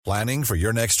Planning for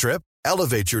your next trip?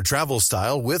 Elevate your travel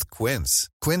style with Quince.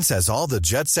 Quince has all the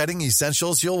jet-setting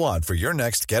essentials you'll want for your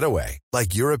next getaway,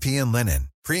 like European linen,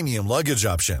 premium luggage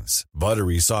options,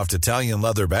 buttery soft Italian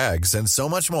leather bags, and so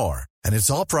much more. And it's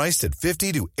all priced at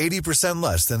 50 to 80%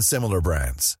 less than similar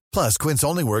brands. Plus, Quince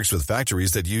only works with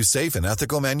factories that use safe and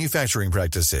ethical manufacturing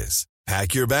practices.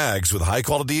 Pack your bags with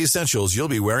high-quality essentials you'll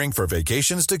be wearing for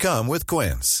vacations to come with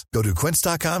Quince. Go to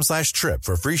quince.com/trip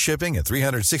for free shipping and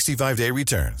 365-day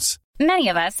returns. Many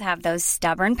of us have those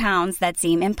stubborn pounds that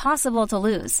seem impossible to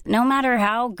lose, no matter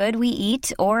how good we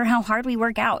eat or how hard we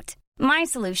work out. My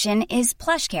solution is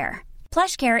PlushCare.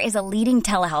 PlushCare is a leading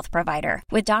telehealth provider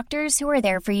with doctors who are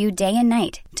there for you day and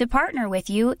night to partner with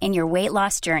you in your weight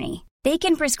loss journey. They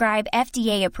can prescribe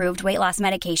FDA-approved weight loss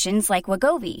medications like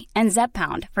Wegovy and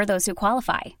Zepbound for those who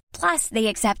qualify. Plus, they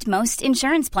accept most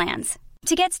insurance plans.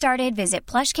 To get started, visit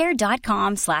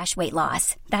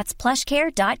plushcare.com/weightloss. That's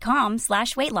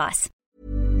plushcare.com/weightloss.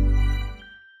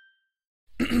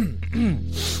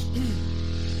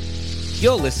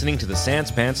 You're listening to the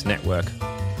Sans Pants Network.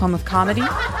 Home of comedy,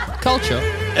 Culture.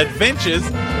 Adventures.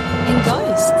 and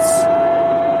ghosts.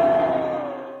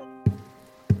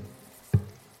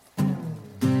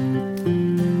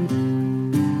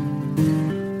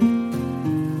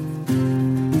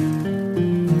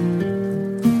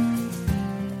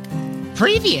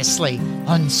 Previously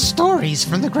on Stories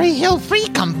from the Grey Hill Free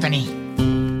Company.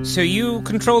 So you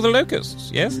control the locusts,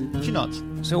 yes? Do not.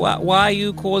 So why are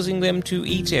you causing them to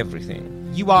eat everything?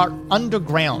 You are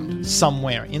underground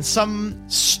somewhere in some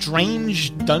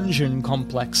strange dungeon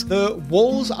complex. The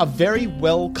walls are very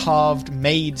well carved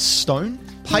made stone.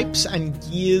 Pipes and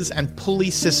gears and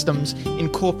pulley systems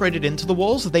incorporated into the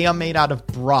walls. They are made out of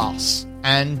brass.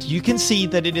 And you can see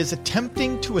that it is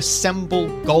attempting to assemble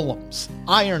golems,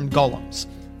 iron golems.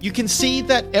 You can see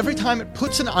that every time it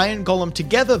puts an iron golem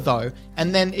together, though,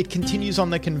 and then it continues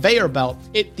on the conveyor belt,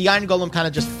 the iron golem kind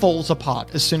of just falls apart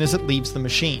as soon as it leaves the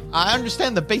machine. I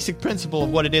understand the basic principle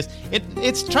of what it is.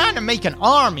 It's trying to make an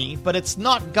army, but it's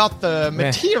not got the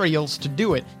materials to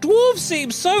do it. Dwarves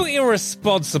seem so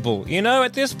irresponsible,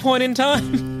 at this point in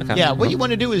time. Okay. Yeah, what you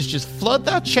want to do is just flood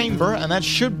that chamber, and that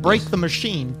should break the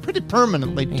machine pretty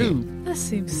permanently, too. That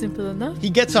seems simple enough. He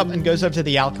gets up and goes over to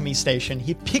the alchemy station.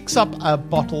 He picks up a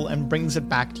bottle and brings it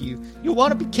back to you. You'll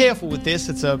want to be careful with this.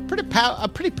 It's a pretty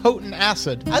potent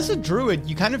acid. As a druid,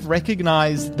 you kind of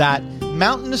recognize that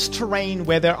mountainous terrain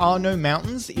where there are no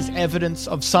mountains is evidence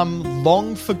of some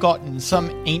long forgotten, some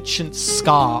ancient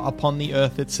scar upon the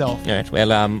earth itself. All right,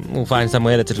 well, we'll find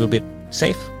somewhere that's a little bit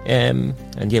safe. I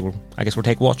guess we'll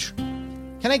take watch.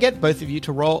 Can I get both of you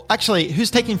to roll? Actually, who's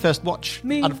taking first watch?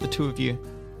 Me. Out of the two of you.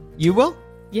 You will?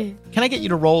 Yeah. Can I get you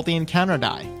to roll the encounter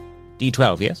die?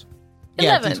 D12, yes?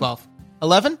 11. Yeah, D12.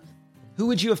 11? Who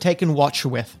would you have taken watch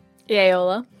with?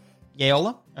 Yaola.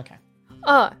 Yaola? Okay.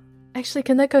 Oh, actually,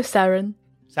 can that go Saren?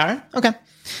 Saren? Okay.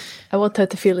 I want her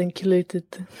to feel included.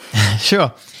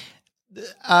 Sure.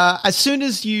 As soon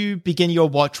as you begin your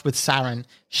watch with Saren,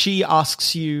 she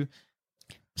asks you,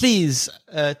 please,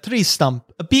 Tree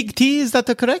Stump, a big T, is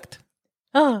that correct?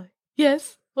 Oh,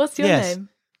 yes. What's your Yes. name?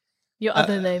 Your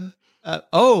other name?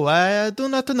 I do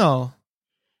not know.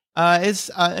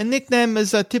 It's a nickname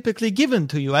is typically given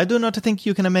to you. I do not think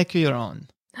you can make your own.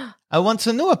 I once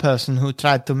knew a person who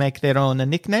tried to make their own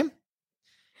nickname.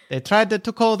 They tried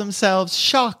to call themselves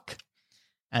Shock,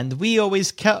 and we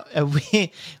always kept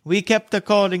we kept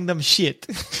calling them shit.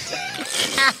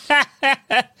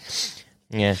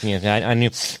 Yes.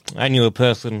 I knew a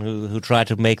person who tried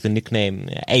to make the nickname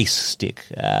Ace Stick.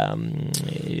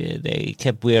 They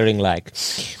kept wearing like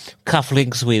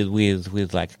cufflinks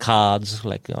with like cards,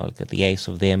 like the ace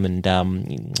of them, and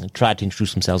tried to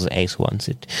introduce themselves as Ace once.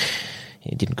 It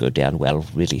didn't go down well,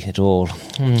 really, at all.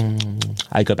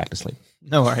 I go back to sleep.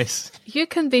 No worries. You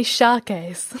can be Shark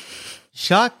Ace.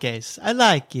 Shark Ace, I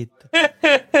like it.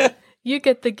 You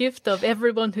get the gift of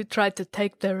everyone who tried to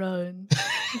take their own.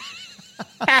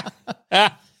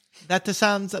 That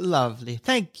sounds lovely.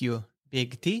 Thank you,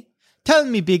 Big T. Tell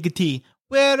me, Big T,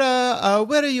 where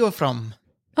are you from?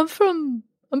 I'm from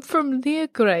near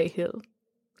Grey Hill.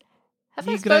 Have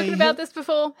I Near spoken Grey about Hill? this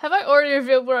before? Have I already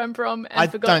revealed where I'm from and I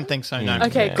forgotten? don't think so, no.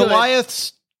 Okay, Yeah. good.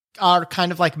 Goliaths are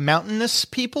kind of like mountainous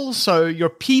people, so your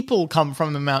people come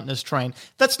from the mountainous terrain.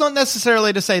 That's not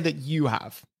necessarily to say that you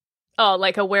have. Oh,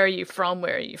 like a where are you from?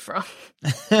 Where are you from?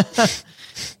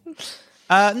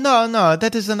 No,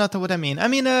 that is not what I mean. I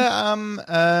mean,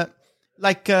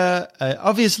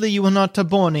 obviously you were not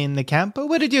born in the camp.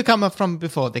 Where did you come from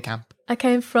before the camp? I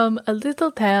came from a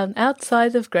little town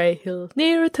outside of Grey Hill,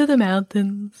 nearer to the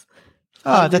mountains.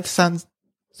 Oh, that sounds...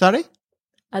 Sorry?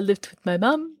 I lived with my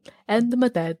mum and my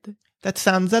dad. That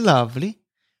sounds lovely.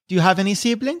 Do you have any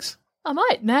siblings? I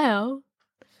might now.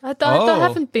 I Oh.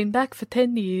 haven't been back for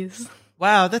 10 years.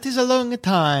 Wow, that is a long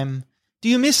time. Do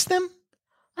you miss them?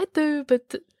 I do,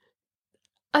 but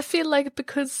I feel like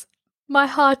because my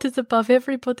heart is above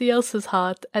everybody else's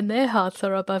heart and their hearts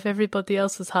are above everybody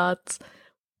else's hearts,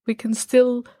 we can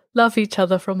still love each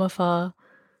other from afar.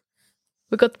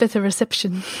 We got better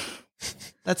reception.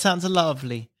 That sounds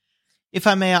lovely. If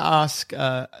I may ask,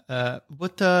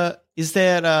 what is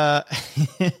there?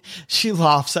 She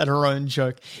laughs at her own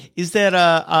joke. Is there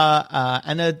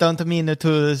and I don't mean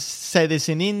to say this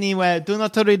in any way. Do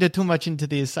not read too much into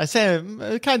this. I say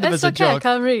kind of That's as a okay, I joke.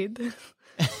 can't read.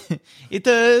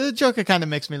 The joke kind of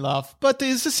makes me laugh, but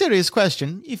it's a serious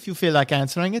question. If you feel like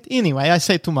answering it, anyway, I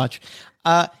say too much.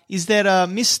 Is there a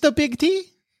Mr. Big T?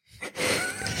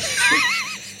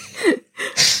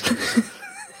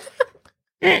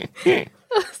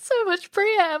 So much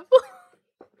preamble.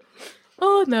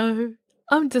 Oh no,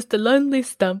 I'm just a lonely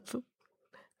stump.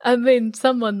 I mean,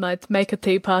 someone might make a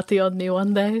tea party on me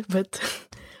one day, but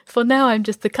for now I'm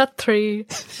just a cut tree,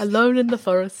 alone in the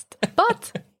forest.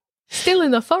 But still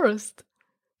in the forest,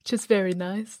 which is very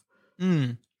nice.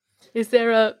 Mm. Is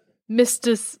there a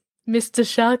Mr.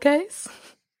 Sharkace?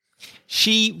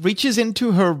 She reaches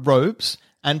into her robes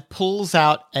and pulls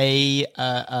out a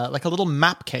little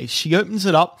map case. She opens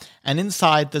it up, and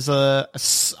inside there's a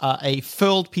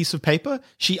furled piece of paper.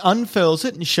 She unfurls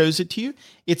it and shows it to you.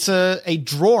 It's a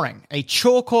drawing, a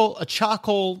charcoal.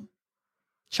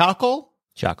 Charcoal.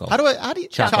 How do you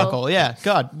charcoal? Yeah,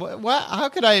 God, how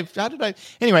did I?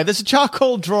 Anyway, there's a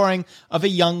charcoal drawing of a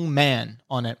young man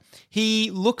on it.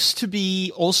 He looks to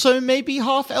be also maybe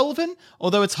half elven,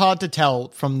 although it's hard to tell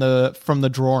from the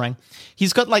drawing.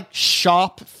 He's got like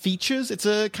sharp features. It's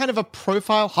a kind of a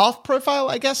profile, half profile,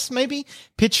 I guess, maybe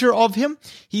picture of him.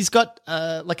 He's got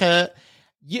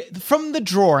from the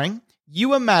drawing,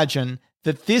 you imagine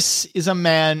that this is a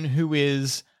man who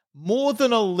is more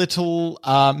than a little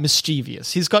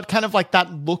mischievous. He's got kind of like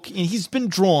that look. He's been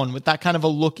drawn with that kind of a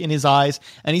look in his eyes,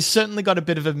 and he's certainly got a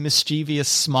bit of a mischievous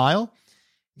smile.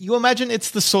 You imagine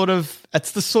it's the sort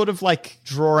of like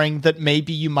drawing that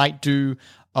maybe you might do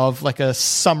of like a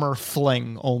summer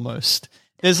fling almost.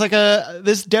 There's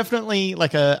definitely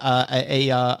like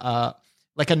a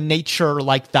nature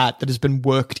like that has been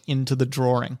worked into the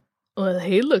drawing. Well,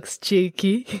 he looks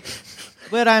cheeky.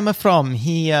 Where I'm from,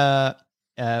 we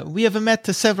have met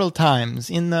several times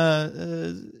in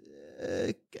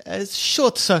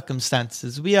short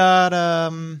circumstances. We are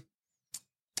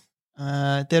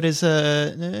there is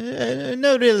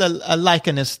no real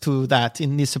likeness to that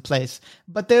in this place,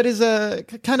 but there is a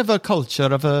kind of a culture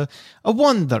of a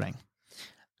wandering.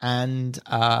 And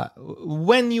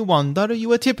when you wander,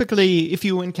 you are typically, if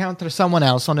you encounter someone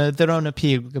else on their own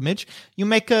pilgrimage, you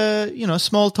make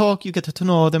small talk, you get to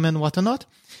know them and whatnot.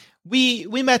 We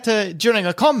met during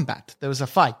a combat. There was a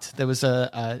fight. There was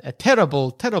a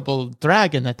terrible, terrible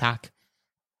dragon attack.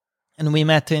 And we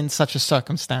met in such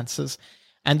circumstances.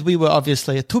 And we were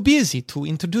obviously too busy to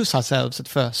introduce ourselves at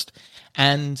first.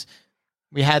 And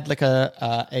we had like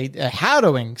a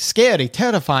harrowing, scary,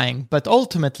 terrifying, but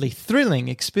ultimately thrilling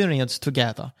experience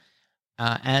together.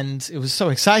 And it was so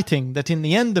exciting that in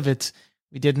the end of it,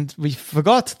 we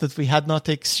forgot that we had not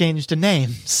exchanged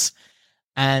names.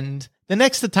 And the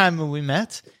next time when we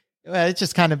met, well, it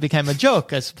just kind of became a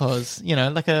joke, I suppose.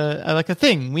 Like a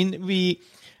thing. We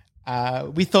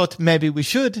thought maybe we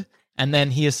should, and then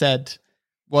he said,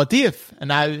 "What if?"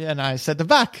 And I said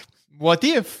back, "What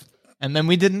if?" And then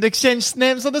we didn't exchange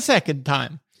names on the second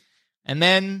time. And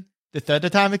then the third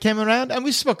time it came around, and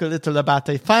we spoke a little about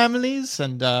our families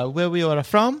and where we were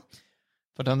from.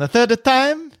 But on the third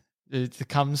time, it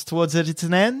comes towards its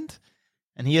end,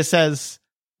 and he says,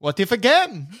 "What if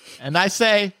again?" And I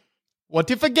say, "What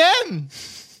if again?"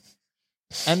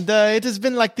 And it has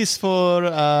been like this for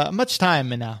much time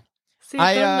now. So you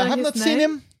I don't know have his not name? seen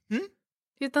him.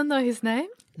 You don't know his name?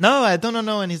 No, I don't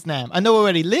know his name. I know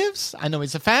where he lives. I know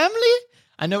his family.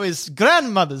 I know his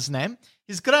grandmother's name.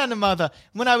 His grandmother,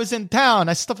 when I was in town,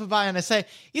 I stopped by and I say,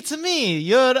 "It's me,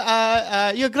 your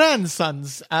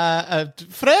grandson's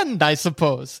friend, I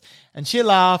suppose." And she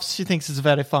laughs. She thinks it's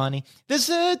very funny. There's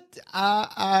it's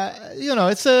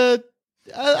a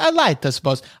light, I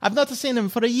suppose. I've not seen him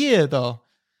for a year, though.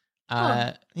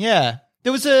 Yeah.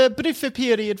 There was a brief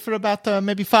period for about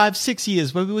maybe 5-6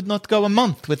 years where we would not go a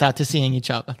month without seeing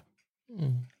each other.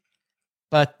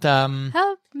 But How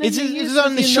many it's years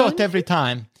only have you short known every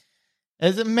time.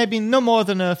 It's maybe no more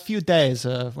than a few days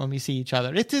when we see each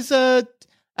other. It is I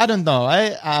don't know.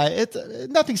 It's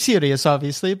nothing serious,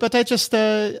 obviously, but I just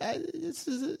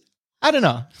I don't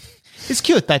know. It's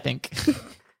cute, I think.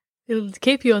 It'll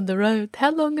keep you on the road.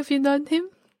 How long have you known him?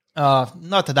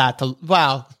 Not that.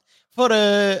 Well, for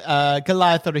a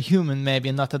Goliath or a human,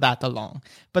 maybe not that long.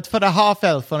 But for a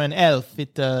half-elf or an elf,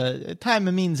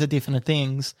 time means different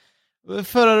things.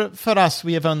 For us,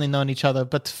 we have only known each other,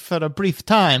 but for a brief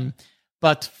time.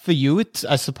 But for you, it's,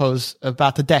 I suppose,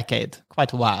 about a decade.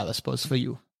 Quite a while, I suppose, for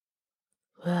you.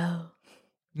 Wow.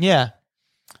 Yeah.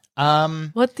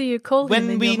 What do you call him when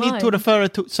in we your need mind? to refer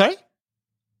to... Sorry?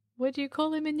 What do you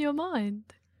call him in your mind?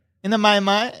 In my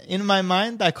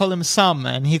mind, I call him Summer,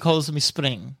 and he calls me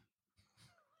Spring.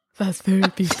 That's very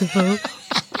beautiful.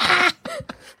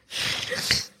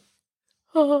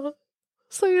 Oh,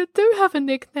 so you do have a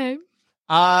nickname?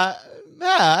 Yeah,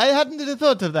 I hadn't really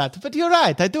thought of that, but you're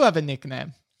right. I do have a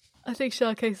nickname. I think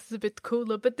Sharcase is a bit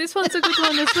cooler, but this one's a good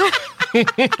one as well.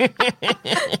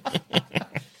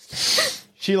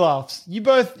 She laughs. You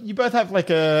both have like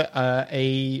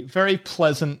a very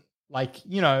pleasant, like,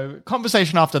 you know,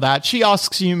 conversation after that. She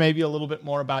asks you maybe a little bit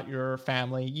more about your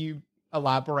family. You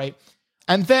elaborate.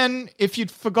 And then, if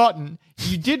you'd forgotten,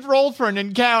 you did roll for an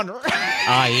encounter.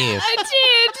 Ah, yes. I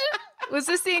did! Was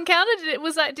this the encounter?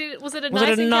 Was it a Was nice it a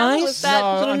encounter? nice? Was that...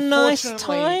 No, Was it a nice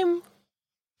unfortunately- time?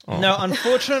 Oh. No,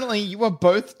 unfortunately, you were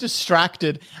both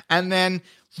distracted, and then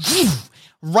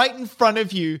right in front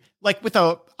of you, like with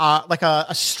a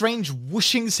strange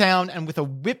whooshing sound and with a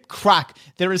whip crack,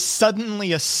 there is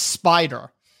suddenly a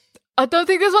spider. I don't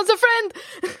think this one's a friend!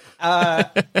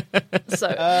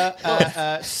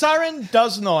 Siren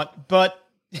does not, but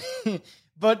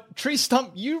Tree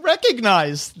Stump, you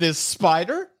recognize this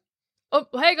spider. Oh,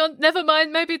 hang on. Never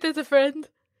mind. Maybe there's a friend.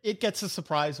 It gets a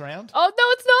surprise round. Oh, no,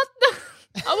 it's not.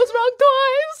 I was wrong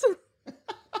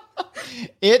twice.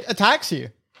 It attacks you.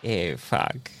 Oh,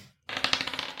 fuck.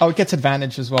 Oh, it gets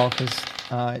advantage as well because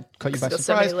it caught you by It's got so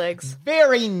surprise. many legs.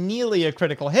 Very nearly a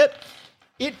critical hit.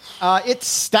 It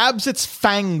stabs its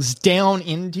fangs down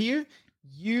into you.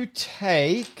 You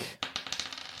take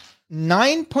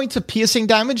 9 points of piercing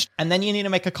damage, and then you need to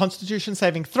make a Constitution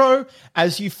saving throw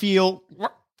as you feel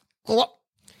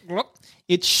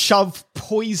it shove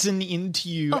poison into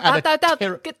you. Oh,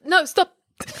 no, stop.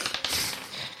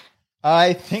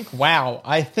 I think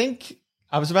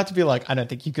I was about to be like, I don't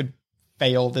think you could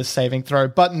fail this saving throw,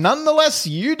 but nonetheless,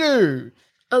 you do.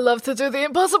 I love to do the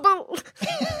impossible.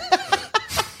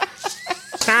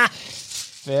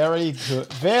 Very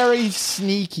good. Very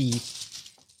sneaky.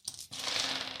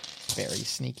 Very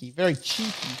sneaky. Very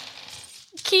cheeky.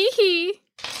 Kee-hee.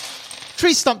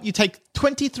 Tree Stump, you take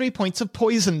 23 points of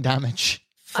poison damage.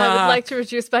 I would like to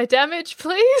reduce my damage,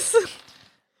 please.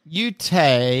 You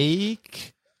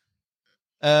take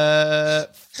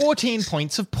 14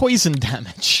 points of poison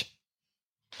damage.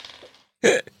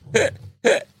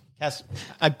 Yes,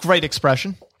 a great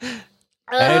expression. Oh,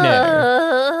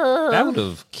 no. That would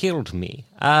have killed me.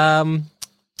 All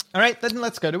right, then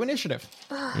let's go to initiative.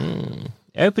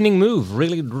 Opening move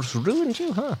really ruined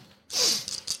you, huh?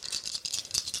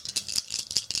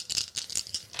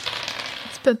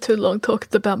 Spent too long talking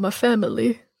about my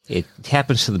family. It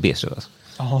happens to the best of us.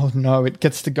 Oh no, it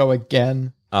gets to go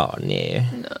again. Oh, no.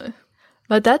 No.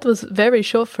 My dad was very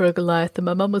short for a Goliath, and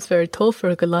my mum was very tall for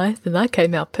a Goliath, and I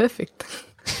came out perfect.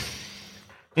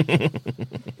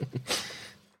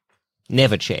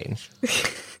 Never change.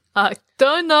 I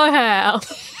don't know how.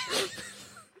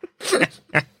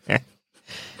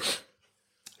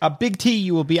 Big T,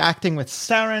 you will be acting with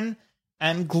Saren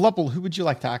and Glubble. Who would you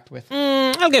like to act with?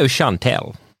 I'll go with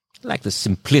Chantel. I like the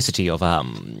simplicity of a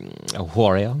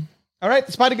warrior. All right,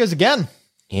 the spider goes again.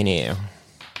 You know.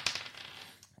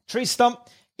 Tree Stump,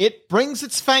 it brings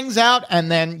its fangs out, and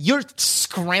then you're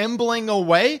scrambling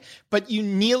away, but you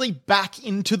nearly back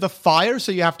into the fire,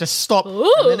 so you have to stop.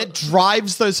 Ooh. And then it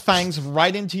drives those fangs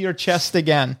right into your chest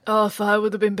again. Oh, fire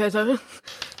would have been better.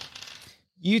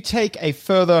 You take a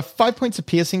further 5 points of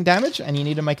piercing damage, and you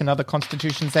need to make another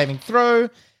Constitution saving throw.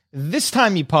 This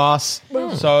time you pass,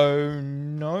 so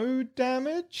no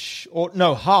damage? Or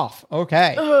no, half.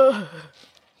 Okay.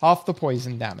 Half the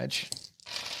poison damage.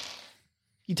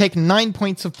 You take 9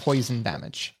 points of poison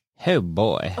damage. Oh,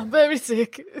 boy. I'm very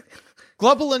sick.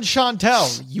 Glubble and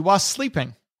Chantel, you are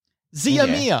sleeping.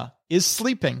 Ziamia is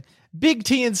sleeping. Big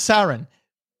T and Saren.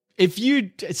 If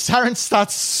Saren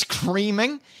starts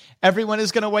screaming, everyone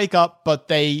is going to wake up, but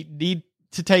they need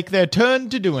to take their turn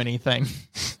to do anything.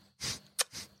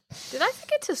 Did I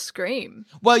forget to scream?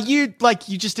 Well, you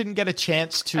just didn't get a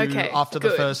chance to after the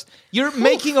good. first. You're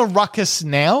making a ruckus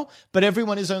now, but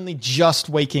everyone is only just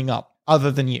waking up,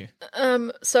 other than you.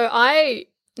 So I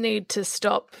need to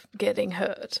stop getting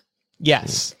hurt.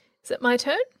 Yes. Is it my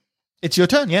turn? It's your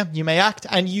turn, yeah. You may act,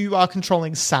 and you are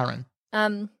controlling Saren.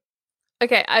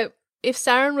 Okay, if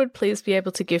Saren would please be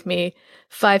able to give me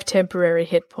 5 temporary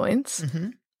hit points,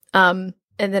 and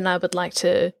then I would like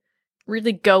to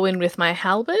really go in with my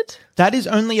halberd. That is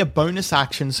only a bonus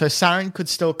action, so Saren could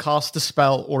still cast a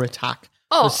spell or attack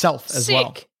herself as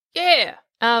well. Yeah.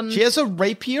 She has a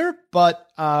rapier, but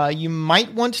you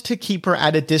might want to keep her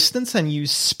at a distance and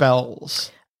use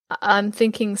spells. I'm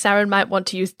thinking Saren might want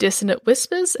to use Dissonant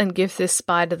Whispers and give this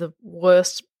spider the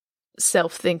worst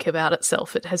self-think about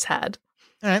itself it has had.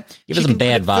 All right. Give it some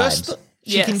bad vibes.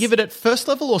 She can give it at first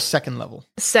level or second level?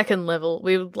 Second level.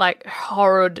 We would like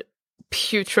horrid,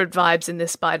 putrid vibes in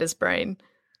this spider's brain.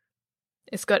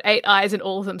 It's got 8 eyes and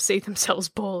all of them see themselves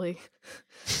poorly.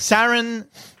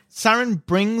 Saren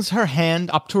brings her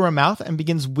hand up to her mouth and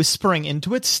begins whispering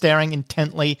into it, staring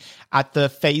intently at the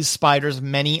phase spider's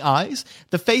many eyes.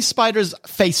 The phase spider's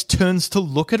face turns to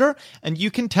look at her, and you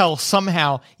can tell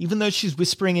somehow, even though she's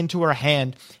whispering into her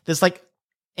hand, there's like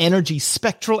energy,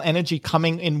 spectral energy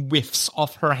coming in whiffs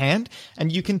off her hand,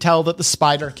 and you can tell that the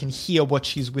spider can hear what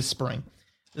she's whispering.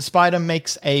 The spider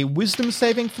makes a wisdom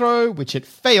saving throw, which it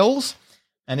fails,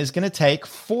 and is going to take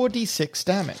 4d6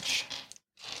 damage.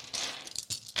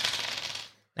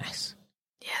 Nice.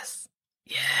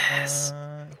 Yes.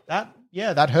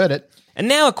 That hurt it. And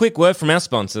now a quick word from our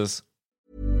sponsors.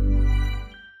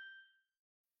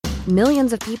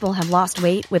 Millions of people have lost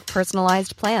weight with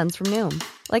personalized plans from Noom.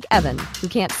 Like Evan, who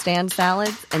can't stand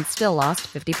salads and still lost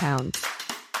 50 pounds.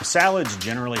 Salads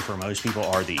generally for most people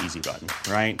are the easy button,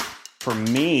 right? For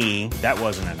me, that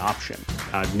wasn't an option.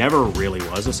 I never really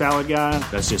was a salad guy.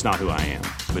 That's just not who I am.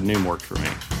 But Noom worked for me.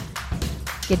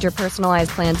 Get your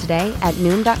personalized plan today at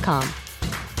Noom.com.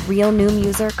 Real Noom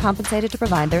user compensated to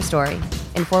provide their story.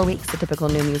 In 4 weeks, the typical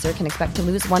Noom user can expect to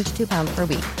lose 1 to 2 pounds per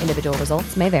week. Individual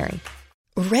results may vary.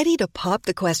 Ready to pop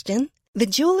the question? The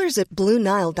jewelers at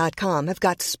BlueNile.com have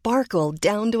got sparkle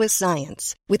down to a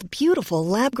science with beautiful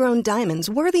lab-grown diamonds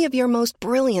worthy of your most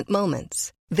brilliant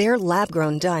moments. Their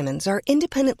lab-grown diamonds are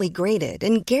independently graded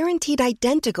and guaranteed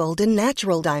identical to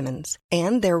natural diamonds,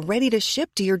 and they're ready to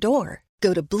ship to your door.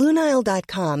 Go to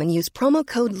BlueNile.com and use promo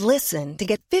code LISTEN to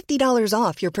get $50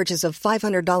 off your purchase of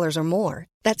 $500 or more.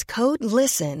 That's code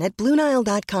LISTEN at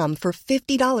BlueNile.com for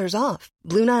 $50 off.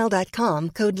 BlueNile.com,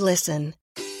 code LISTEN.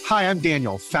 Hi, I'm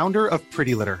Daniel, founder of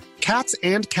Pretty Litter. Cats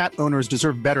and cat owners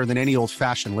deserve better than any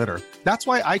old-fashioned litter. That's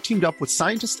why I teamed up with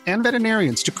scientists and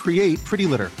veterinarians to create Pretty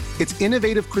Litter. Its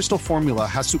innovative crystal formula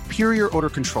has superior odor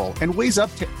control and weighs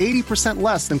up to 80%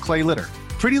 less than clay litter.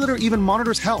 Pretty Litter even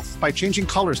monitors health by changing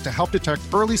colors to help detect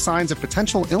early signs of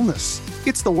potential illness.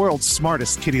 It's the world's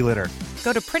smartest kitty litter.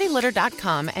 Go to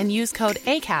prettylitter.com and use code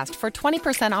ACAST for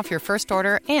 20% off your first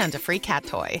order and a free cat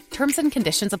toy. Terms and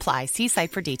conditions apply. See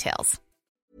site for details.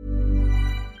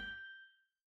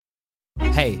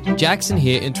 Hey, Jackson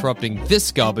here, interrupting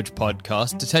this garbage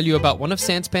podcast to tell you about one of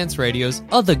Sanspants Radio's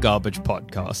other garbage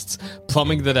podcasts,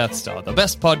 Plumbing the Death Star, the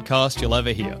best podcast you'll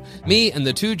ever hear. Me and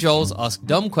the two Joels ask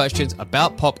dumb questions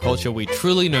about pop culture we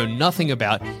truly know nothing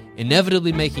about,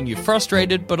 inevitably making you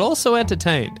frustrated but also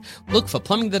entertained. Look for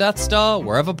Plumbing the Death Star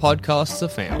wherever podcasts are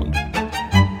found.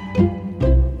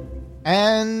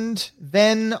 And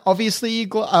then, obviously,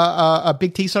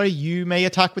 Big T, you may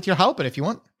attack with your halberd if you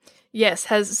want. Yes,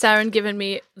 has Saren given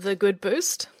me the good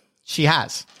boost? She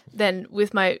has. Then,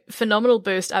 with my phenomenal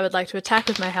boost, I would like to attack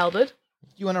with my halberd.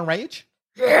 You want to rage?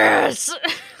 Yes!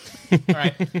 All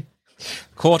right.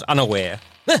 Caught unaware.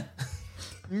 I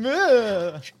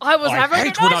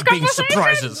hate when I'm being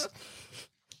surprises.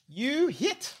 You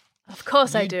hit. Of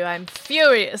course I do. I'm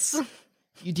furious.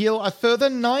 You deal a further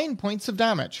 9 points of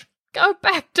damage. Go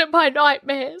back to my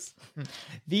nightmares.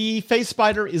 The face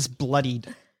spider is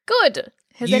bloodied. Good.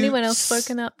 Has anyone else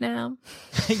woken up now?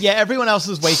 Yeah, everyone else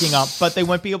is waking up, but they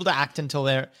won't be able to act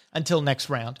until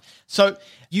next round. So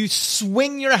you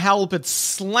swing your halberd,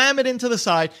 slam it into the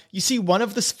side. You see one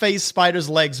of the phase spider's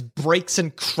legs breaks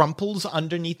and crumples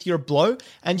underneath your blow,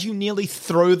 and you nearly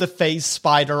throw the phase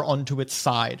spider onto its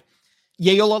side.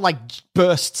 Yeola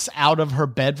bursts out of her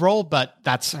bedroll, but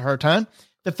that's her turn.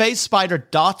 The phase spider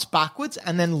darts backwards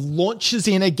and then launches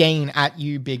in again at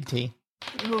you, Big T.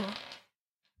 Ooh.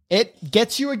 It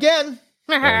gets you again.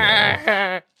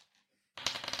 It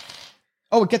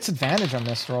gets advantage on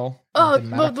this roll.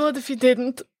 What if you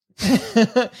didn't?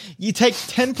 You take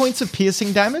 10 points of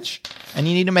piercing damage, and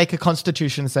you need to make a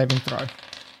Constitution saving throw.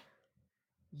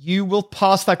 You will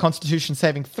pass that Constitution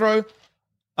saving throw.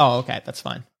 Oh, okay, that's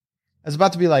fine. I was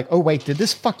about to be like, oh wait, did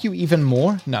this fuck you even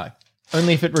more? No.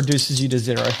 Only if it reduces you to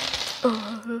 0.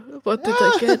 What did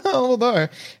I get? Although,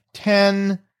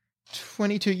 10...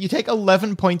 22. You take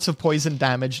 11 points of poison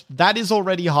damage. That is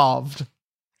already halved.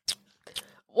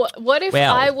 What if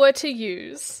Well. I were to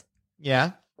use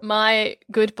Yeah. my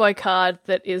good boy card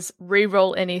that is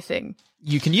reroll anything?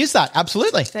 You can use that.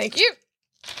 Absolutely. Thank you.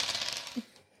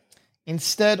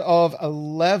 Instead of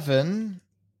 11,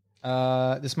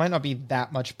 this might not be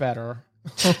that much better.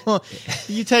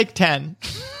 You take 10.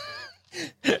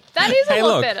 That is Hey, a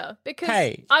lot look. better because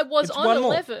Hey, I was it's on one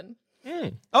more. 11.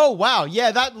 Oh, wow.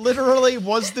 Yeah, that literally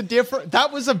was the difference.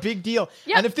 That was a big deal.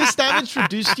 Yep. And if this damage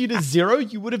reduced you to 0,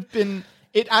 you would have been...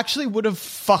 It actually would have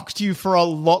fucked you for a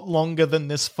lot longer than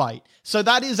this fight. So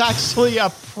that is actually a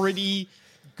pretty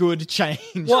good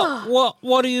change.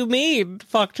 What do you mean?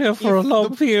 Fucked her for a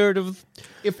long period of...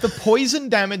 If the poison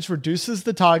damage reduces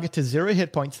the target to 0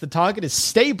 hit points, the target is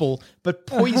stable but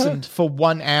poisoned for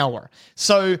 1 hour.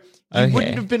 So you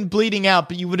wouldn't have been bleeding out,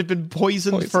 but you would have been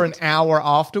poisoned for an hour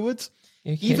afterwards.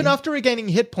 Okay. Even after regaining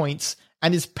hit points,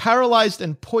 and is paralyzed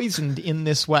and poisoned in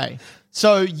this way.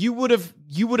 So you would have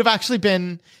actually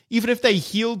been, even if they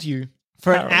healed you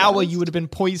for an hour, you would have been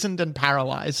poisoned and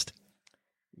paralyzed.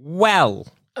 Well,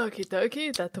 Okie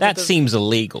dokie. that seems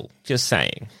illegal. Just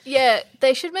saying. Yeah,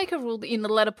 they should make a rule that you're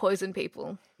not allowed to poison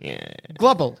people. Yeah.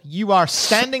 Glubble, you are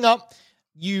standing up.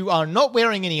 You are not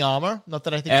wearing any armor. Not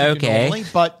that I think you do Okay. normally,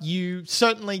 but you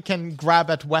certainly can grab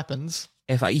at weapons.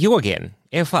 You again.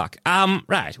 Oh, fuck.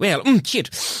 Right. Well, shit.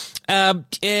 My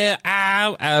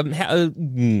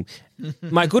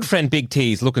good friend Big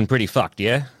T's looking pretty fucked,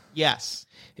 yeah? Yes.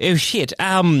 Oh, shit.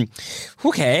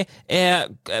 Okay.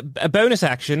 A bonus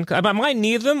action. Am I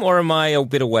near them or am I a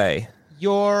bit away?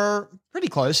 You're pretty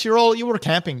close. You were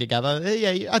camping together.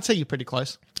 Yeah, I'd say you're pretty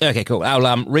close. Okay, cool.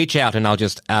 I'll reach out and I'll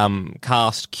just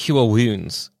cast Cure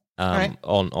Wounds Right.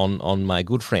 on my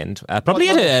good friend. Probably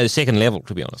at a second level,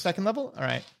 to be honest. Second level? All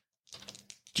right.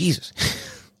 Jesus.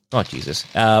 Not Jesus.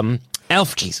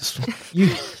 Elf Jesus.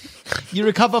 You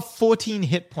recover 14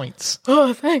 hit points.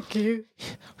 Oh, thank you.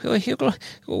 Okay.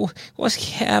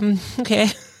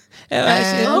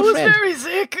 I was very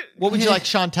sick. What would you like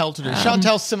Chantel to do?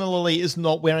 Chantel similarly is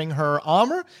not wearing her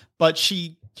armor, but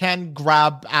she can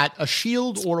grab at a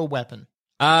shield or a weapon.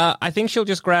 I think she'll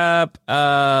just grab.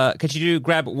 Could you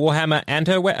grab Warhammer and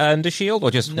her shield, or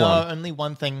just No, one? only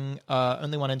one thing,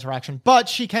 only one interaction. But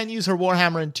she can use her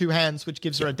Warhammer in 2 hands, which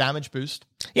gives her a damage boost.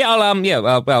 Yeah,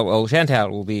 well, Chantal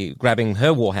will be grabbing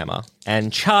her Warhammer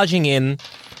and charging in,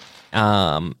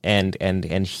 and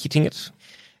hitting it.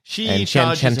 She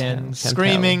charges in,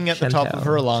 screaming at the top of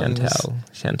her lungs.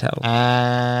 Chantal.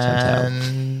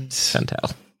 And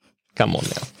Chantal. Come on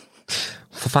now.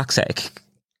 For fuck's sake.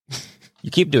 You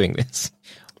keep doing this.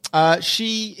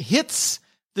 She hits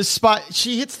the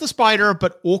spider,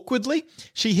 but awkwardly.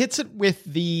 She hits it with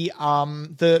the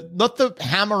not the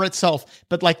hammer itself,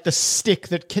 but like the stick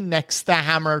that connects the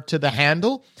hammer to the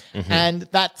handle, and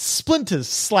that splinters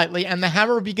slightly, and the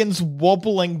hammer begins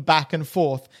wobbling back and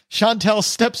forth. Chantel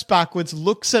steps backwards,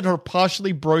 looks at her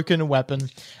partially broken weapon,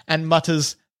 and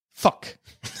mutters, "Fuck."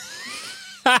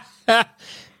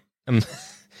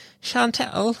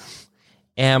 Chantal.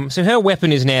 So her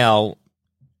weapon is now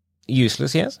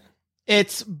useless, yes?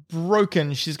 It's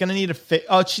broken. She's going to need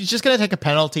she's just going to take a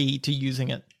penalty to using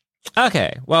it.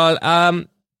 Okay, well,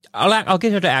 I'll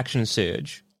get her to action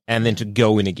surge and then to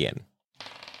go in again.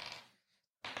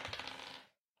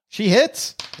 She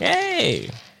hits.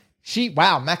 Yay!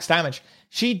 Max damage.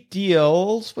 She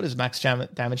deals, what is max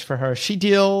damage for her? She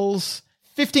deals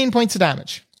 15 points of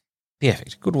damage.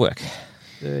 Perfect. Good work.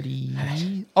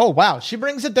 30. Oh, wow. She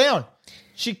brings it down.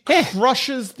 She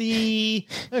crushes the...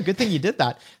 Oh, good thing you did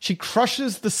that. She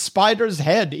crushes the spider's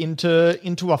head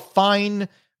into a fine,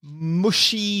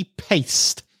 mushy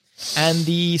paste, and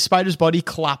the spider's body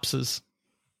collapses.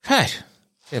 Right.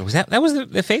 Was that was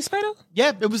the face spider?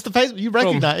 Yeah, it was the face... You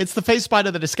recognize it's the face spider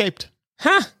that escaped.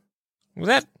 Huh. Was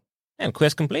that... And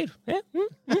quest complete. Yeah.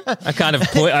 I kind of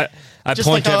point. I Just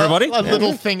point like to everybody. A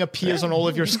little thing appears on all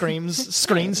of your screens,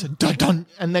 dun dun,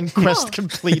 and then quest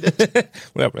completed.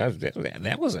 Well,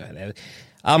 that was a.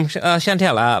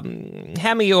 Chantel,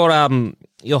 hand me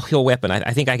your weapon.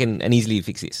 I think I can easily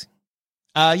fix this.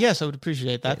 Yes, I would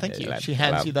appreciate that. Thank you. She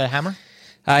hands you the hammer.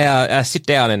 I sit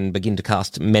down and begin to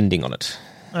cast mending on it.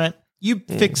 All right, you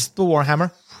fixed the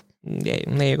warhammer. Yeah,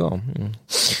 there you go. All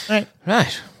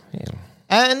Right. Yeah.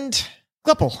 And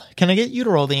Glupple, can I get you to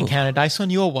roll the encounter dice on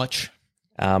your watch?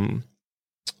 I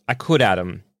could,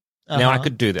 Adam. Now I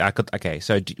could do that. I could. Okay,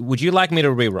 so would you like me to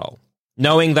re-roll?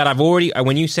 Knowing that I've already,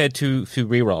 when you said to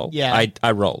re-roll, yeah.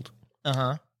 I rolled.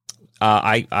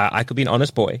 I could be an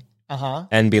honest boy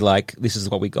and be like, this is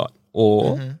what we got.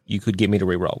 Or you could get me to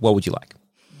re-roll. What would you like?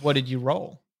 What did you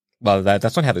roll? Well,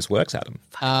 that's not how this works, Adam.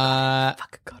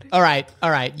 Fuck, got it. All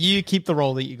right. You keep the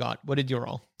roll that you got. What did you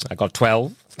roll? I got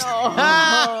 12.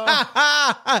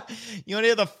 You want to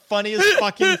hear the funniest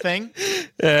fucking thing?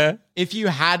 Yeah. If you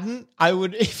hadn't,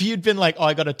 if you'd been like, oh,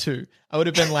 I got a 2, I would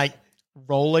have been like,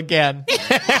 roll again.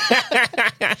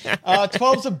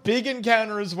 12's a big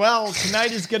encounter as well.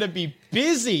 Tonight is going to be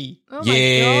busy. Oh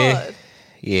my god.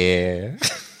 Yeah.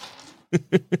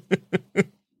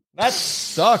 That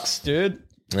sucks, dude.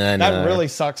 I know. That really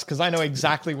sucks because I know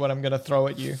exactly what I'm going to throw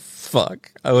at you.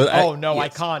 Fuck. I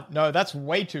can't. No, that's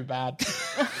way too bad.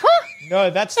 No,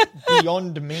 that's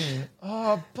beyond mean.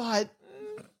 Oh, but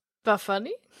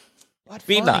funny?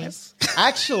 Be funny. nice.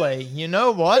 Actually, you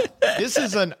know what? This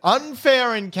is an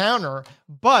unfair encounter,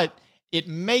 but it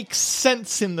makes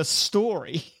sense in the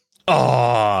story.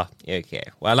 Oh, okay.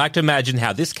 Well, I like to imagine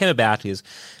how this came about is,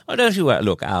 don't you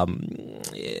look,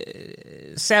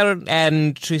 Sarah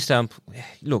and Tree Stump,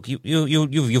 look,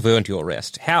 you've earned your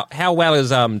rest. How well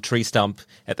is Tree Stump?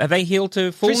 Have they healed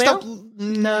to full Tree now? Stump?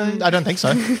 No, I don't think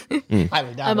so.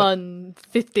 Highly doubt I'm it. on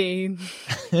 15.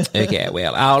 Okay,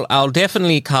 well, I'll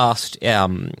definitely cast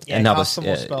another cast some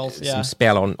more spells, some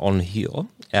spell on here.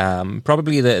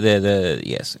 Probably the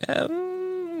yes.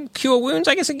 Cure wounds,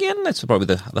 I guess. Again, that's probably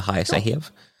the highest I have.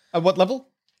 At what level?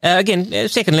 Again,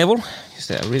 second level.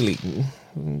 Just really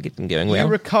getting going well.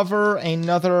 You recover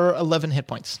another 11 hit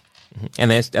points. And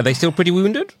are they still pretty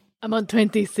wounded? I'm on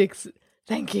 26.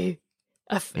 Thank you.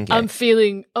 Okay. I'm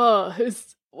feeling,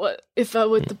 what if I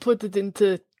were to put it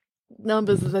into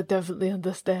numbers that I definitely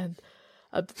understand.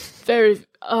 I'm very,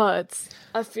 I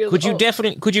feel...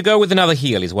 Could you go with another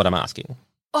heal is what I'm asking.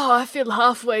 Oh, I feel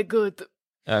halfway good.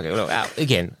 Okay, well,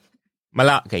 again...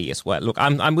 Okay, yes. Well, look,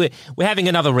 we're having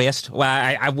another rest.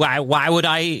 Why would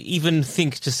I even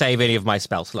think to save any of my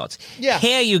spell slots? Yeah.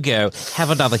 Here you go. Have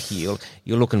another heal.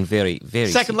 You're looking very, very...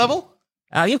 Second level?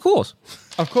 Yeah, of course.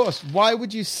 Of course. Why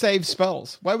would you save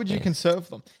spells? Why would you conserve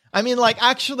them? I mean, like,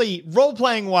 actually,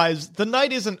 role-playing wise, the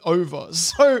night isn't over.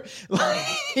 So,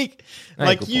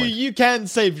 you can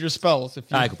save your spells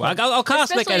if you... I'll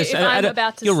cast... Especially if I'm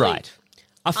about to You're sleep. right.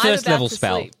 A first-level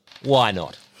spell. Sleep. Why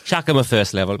not? Chuck him a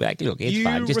first level. Like, look, it's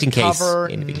fine. Just in case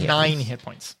anything happens. 9 hit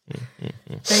points.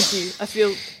 Thank you. I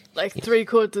feel like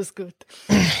 3/4 good.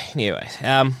 Anyway,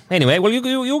 well,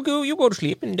 you go to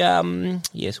sleep, and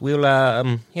yes, we'll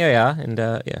here we are, and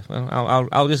well,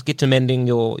 I'll just get to mending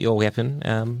your weapon,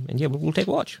 and we'll take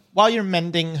watch. While you're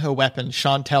mending her weapon,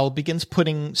 Chantel begins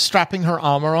strapping her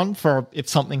armor on for if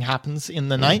something happens in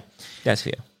the night. That's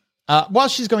fair. While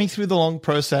she's going through the long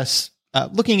process.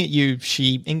 Looking at you,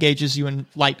 she engages you in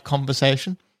light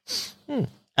conversation,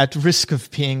 at risk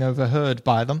of being overheard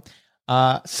by them.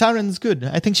 Saren's good.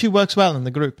 I think she works well in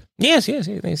the group. Yes.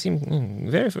 They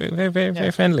seem very, very, very,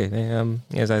 very friendly. They,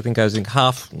 yes, I think I was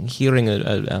half hearing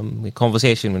a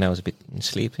conversation when I was a bit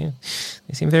asleep. Yeah.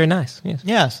 They seem very nice.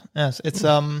 Yes. Yes. It's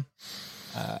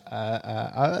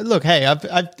look. Hey, I've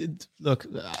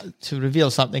to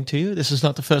reveal something to you. This is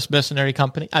not the first mercenary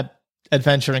company,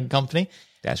 adventuring company.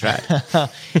 That's right.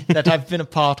 that I've been a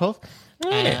part of.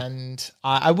 And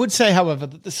I would say, however,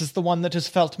 that this is the one that has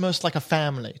felt most like a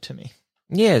family to me.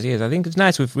 Yes. I think it's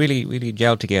nice. We've really, really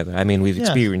gelled together. I mean, we've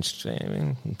experienced,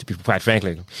 to be quite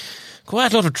frankly,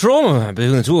 quite a lot of trauma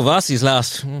between the two of us these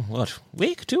last,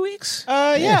 week, 2 weeks?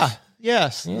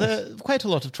 Yes. Quite a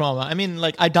lot of trauma. I mean,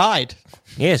 like, I died.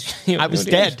 Yes. I was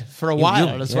dead for a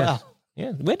while as well.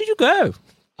 Yeah. Where did you go?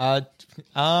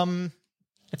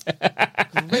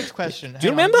 Great question. Do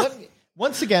you remember?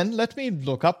 Once again, let me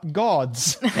look up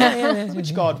gods.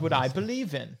 Which god would I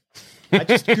believe in? I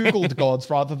just Googled gods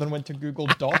rather than went to Google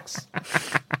Docs.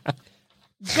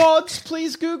 Gods,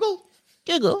 please, Google.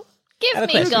 Google. Give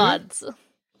me gods.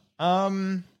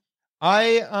 I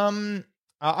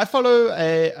follow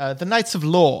the Knights of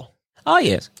Law. Oh,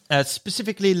 yes.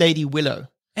 Specifically Lady Willow.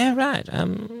 Yeah, right. I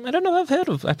don't know if I've heard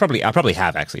of... I probably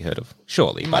have actually heard of.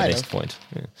 Surely, by this point.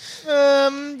 Yeah.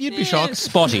 You'd be shocked.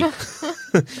 Spotty. Yeah,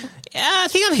 I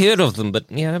think I've heard of them, but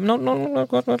I'm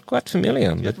not quite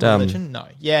familiar. But religion? No.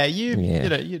 Yeah, you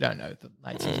don't know the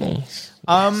Knights of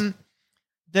Law.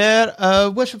 They're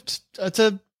worshipped... It's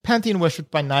a pantheon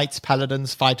worshipped by knights,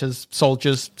 paladins, fighters,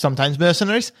 soldiers, sometimes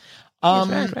mercenaries.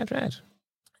 Right.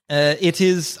 It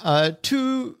is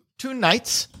two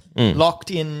knights... locked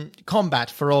in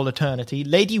combat for all eternity,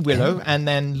 Lady Willow and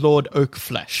then Lord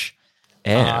Oakflesh.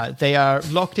 They are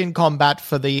locked in combat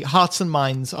for the hearts and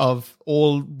minds of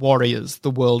all warriors, the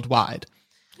worldwide.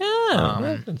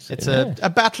 It's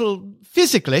a battle,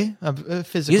 physically, a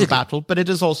physical battle, but it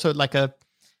is also like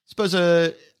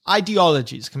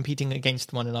ideologies competing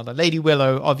against one another. Lady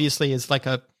Willow obviously is like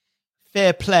a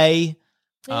fair play,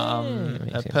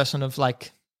 a person of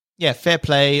fair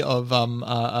play,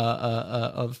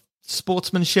 of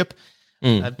sportsmanship,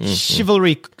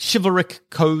 chivalric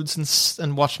codes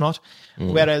and whatnot.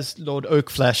 Whereas Lord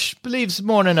Oakflesh believes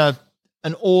more in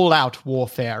an all-out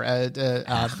warfare,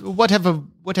 whatever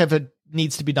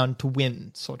needs to be done to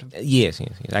win, sort of. Yes.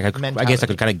 I guess I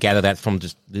could kind of gather that from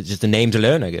just the names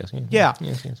alone, I guess. Yeah.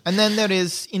 Yes. And then there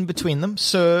is, in between them,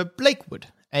 Sir Blakewood,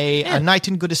 a knight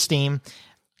in good esteem,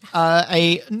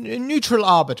 a neutral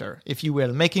arbiter, if you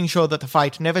will, making sure that the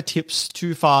fight never tips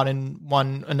too far in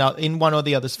one or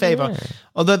the other's favor. Yeah.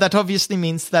 Although that obviously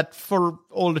means that for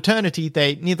all eternity,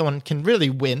 neither one can really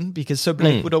win, because Sir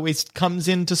Blakewood always comes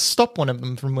in to stop one of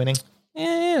them from winning.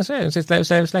 Yeah, so it's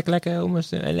like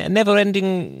almost a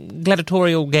never-ending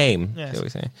gladiatorial game, shall we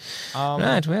say?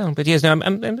 Right. Well, but yes, no,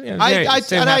 I'm very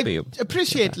happy. I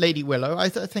appreciate Lady Willow. I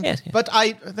think, yes. But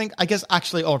I guess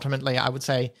actually, ultimately, I would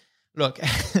say, look,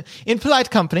 in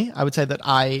polite company, I would say that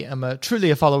I am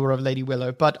truly a follower of Lady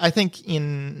Willow. But I think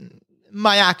in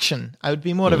my action, I would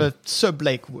be more of a Sir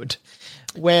Blakewood,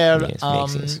 where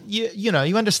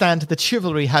you understand that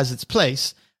chivalry has its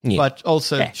place. Yeah. But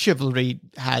also chivalry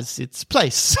has its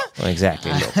place. Well,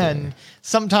 exactly. And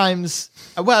sometimes,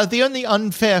 the only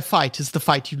unfair fight is the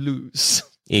fight you lose.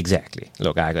 Exactly.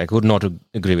 Look, I could not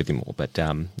agree with you more. But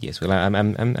yes, well,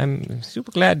 I'm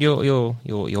super glad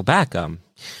you're back.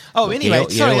 Anyway,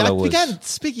 sorry, I began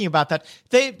speaking about that.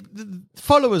 The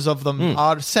followers of them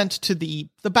are sent to the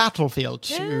battlefield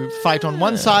to fight on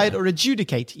one side or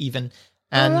adjudicate even.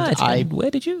 And and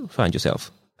where did you find yourself?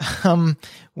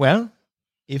 Well,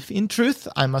 if in truth,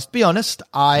 I must be honest,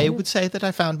 I would say that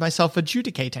I found myself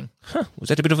adjudicative. Huh. Was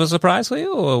that a bit of a surprise for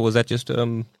you, or was that just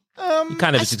you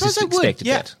kind of expected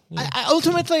that? Yeah.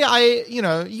 Ultimately, I've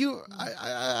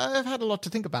had a lot to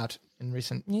think about in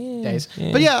recent days.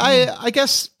 Yeah. But I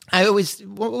guess I always,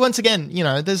 once again,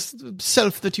 there's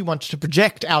self that you want to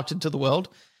project out into the world,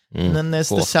 and then there's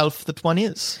the self that one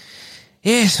is.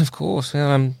 Yes, of course.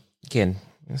 Well, again,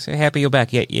 I'm so happy you're back.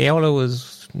 Yeola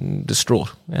was distraught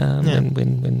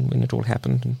when it all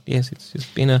happened. And yes, it's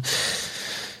just been a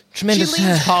tremendous... She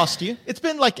leans past you. It's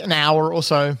been like an hour or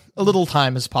so. A little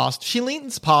time has passed. She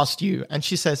leans past you and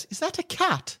she says, "Is that a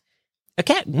cat?" A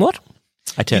cat? What?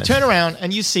 You turn around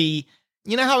and you see...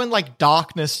 You know how in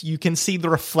darkness you can see the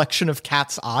reflection of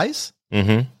cats' eyes?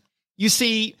 Mm-hmm. You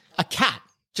see a cat.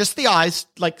 Just the eyes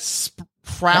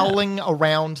prowling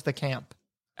around the camp.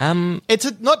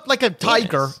 It's not like a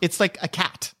tiger. Yes. It's like a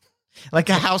cat. Like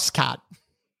a house cat.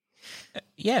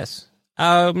 Yes.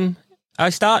 I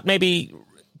start maybe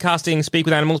casting Speak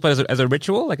with Animals, but as a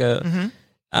ritual, like a...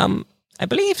 I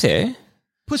believe so.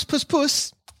 Puss, puss,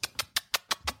 puss.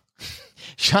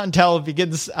 Chantel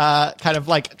begins kind of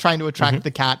trying to attract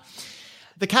the cat.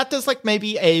 The cat does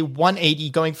maybe a 180,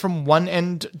 going from one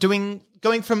end, going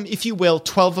from, if you will,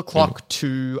 12 o'clock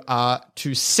to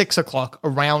 6 o'clock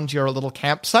around your little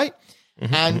campsite.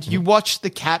 And you watch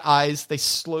the cat eyes, they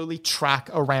slowly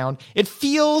track around. It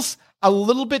feels a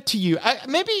little bit to you.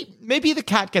 Maybe the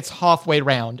cat gets halfway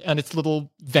around on its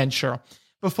little venture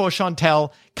before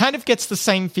Chantel kind of gets the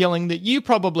same feeling that you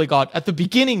probably got at the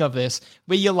beginning of this,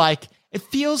 where you're like, it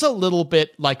feels a little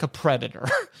bit like a predator.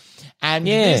 And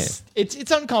it's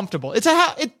uncomfortable. It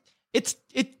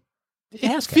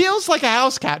feels like a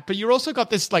house cat, but you're also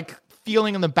got this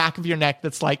feeling in the back of your neck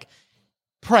that's like,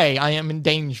 pray, I am in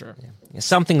danger. Yeah.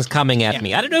 Something's coming at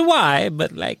me. I don't know why,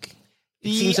 but it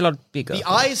seems a lot bigger. The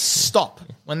eyes stop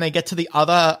when they get to the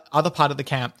other part of the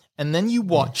camp, and then you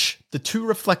watch the two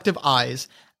reflective eyes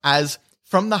as,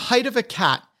 from the height of a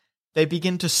cat, they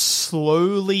begin to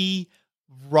slowly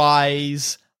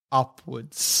rise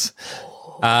upwards.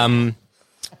 I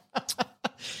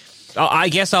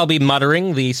guess I'll be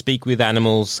muttering the Speak with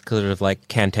Animals sort of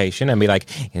cantation and be like,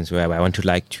 and so I want to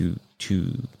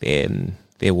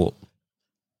there will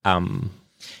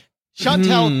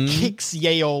Chantel kicks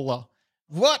Yeola.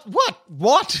 What?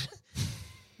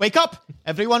 Wake up!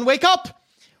 Everyone wake up!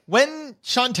 When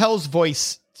Chantel's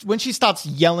voice, when she starts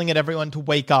yelling at everyone to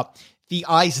wake up, the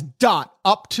eyes dart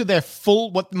up to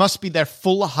what must be their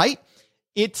full height.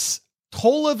 It's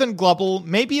taller than Glubble,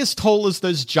 maybe as tall as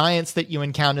those giants that you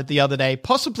encountered the other day,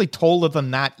 possibly taller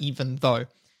than that even though.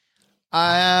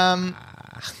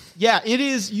 It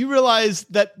is. You realize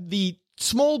that the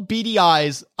small beady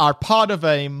eyes are part of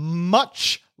a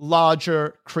much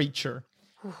larger creature.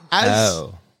 As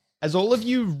all of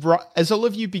you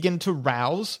begin to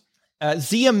rouse,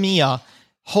 Zia Mia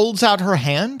holds out her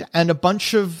hand, and a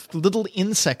bunch of little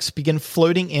insects begin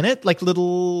floating in it, like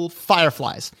little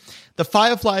fireflies. The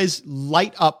fireflies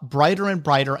light up brighter and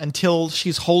brighter until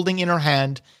she's holding in her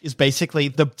hand is basically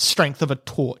the strength of a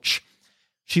torch.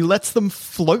 She lets them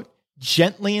float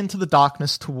gently into the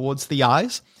darkness towards the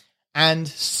eyes, and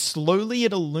slowly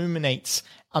it illuminates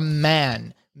a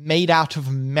man made out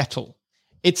of metal.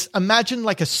 It's imagine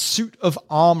like a suit of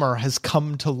armor has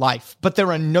come to life, but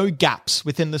there are no gaps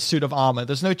within the suit of armor.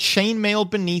 There's no chainmail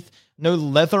beneath, no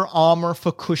leather armor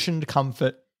for cushioned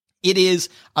comfort. It is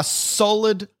a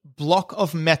solid block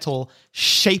of metal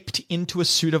shaped into a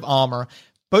suit of armor.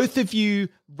 Both of you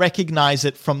recognize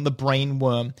it from the brain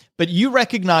worm, but you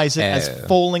recognize it as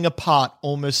falling apart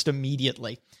almost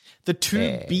immediately. The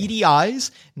two beady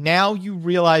eyes, now you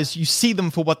realize you see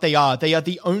them for what they are. They are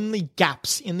the only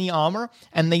gaps in the armor,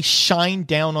 and they shine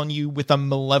down on you with a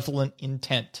malevolent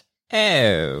intent.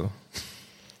 Oh.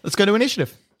 Let's go to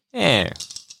initiative. Oh.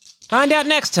 Find out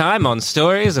next time on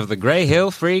Stories of the Grey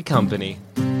Hill Free Company.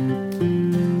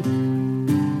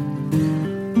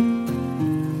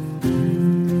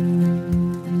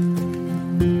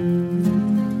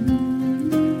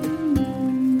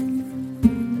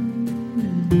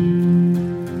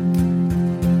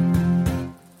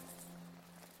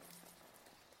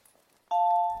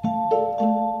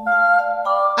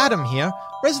 Adam here,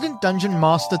 resident dungeon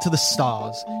master to the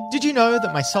stars. Did you know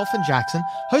that myself and Jackson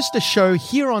host a show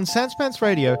here on Sanspants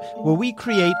Radio where we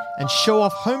create and show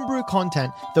off homebrew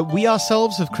content that we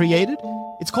ourselves have created?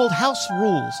 It's called House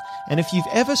Rules, and if you've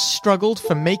ever struggled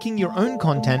for making your own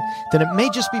content, then it may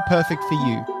just be perfect for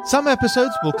you. Some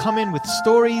episodes will come in with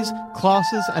stories,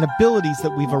 classes, and abilities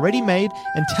that we've already made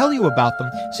and tell you about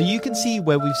them so you can see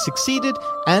where we've succeeded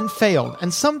and failed,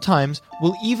 and sometimes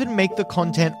we'll even make the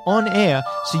content on air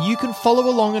so you can follow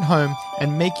along at home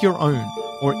and make your own,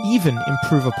 or even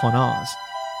improve upon ours.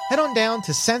 Head on down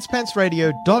to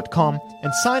sanspantsradio.com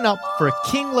and sign up for a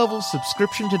king-level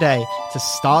subscription today to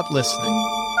start listening.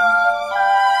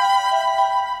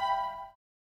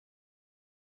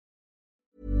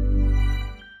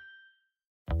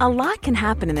 A lot can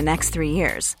happen in the next 3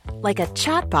 years. Like a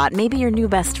chatbot may be your new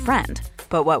best friend.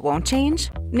 But what won't change?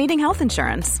 Needing health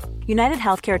insurance. United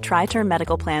Healthcare Tri-Term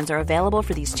Medical Plans are available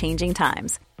for these changing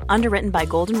times. Underwritten by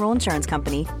Golden Rule Insurance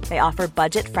Company, they offer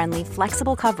budget-friendly,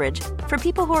 flexible coverage for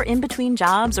people who are in between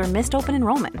jobs or missed open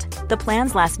enrollment. The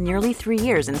plans last nearly 3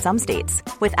 years in some states,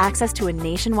 with access to a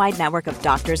nationwide network of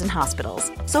doctors and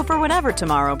hospitals. So for whatever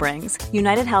tomorrow brings,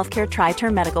 United Healthcare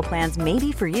Tri-Term Medical Plans may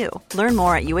be for you. Learn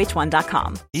more at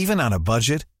uh1.com. Even on a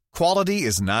budget, quality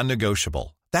is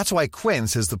non-negotiable. That's why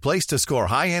Quince is the place to score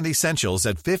high-end essentials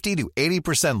at 50 to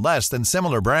 80% less than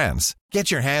similar brands. Get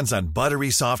your hands on buttery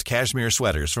soft cashmere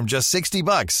sweaters from just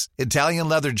 $60, Italian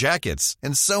leather jackets,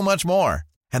 and so much more.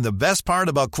 And the best part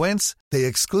about Quince, they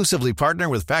exclusively partner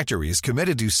with factories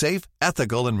committed to safe,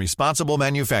 ethical, and responsible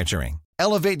manufacturing.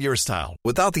 Elevate your style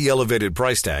without the elevated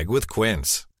price tag with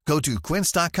Quince. Go to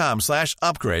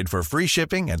quince.com/upgrade for free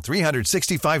shipping and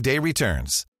 365-day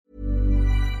returns.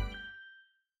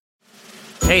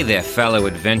 Hey there, fellow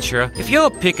adventurer. If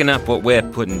you're picking up what we're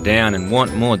putting down and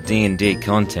want more D&D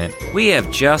content, we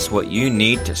have just what you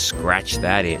need to scratch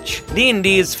that itch.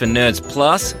 D&D is for Nerds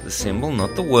Plus, the symbol,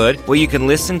 not the word, where you can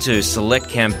listen to select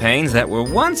campaigns that were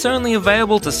once only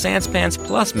available to Sanspants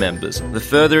Plus members. The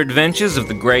further adventures of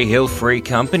the Grey Hill Free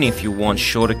Company if you want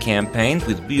shorter campaigns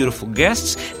with beautiful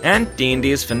guests, and D&D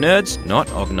is for Nerds, not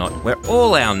Ognot, where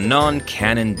all our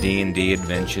non-canon D&D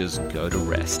adventures go to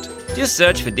rest. Just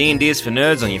search for D&D is for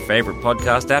Nerds on your favorite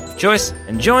podcast app of choice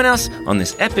and join us on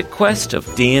this epic quest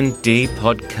of D&D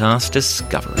podcast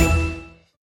discovery.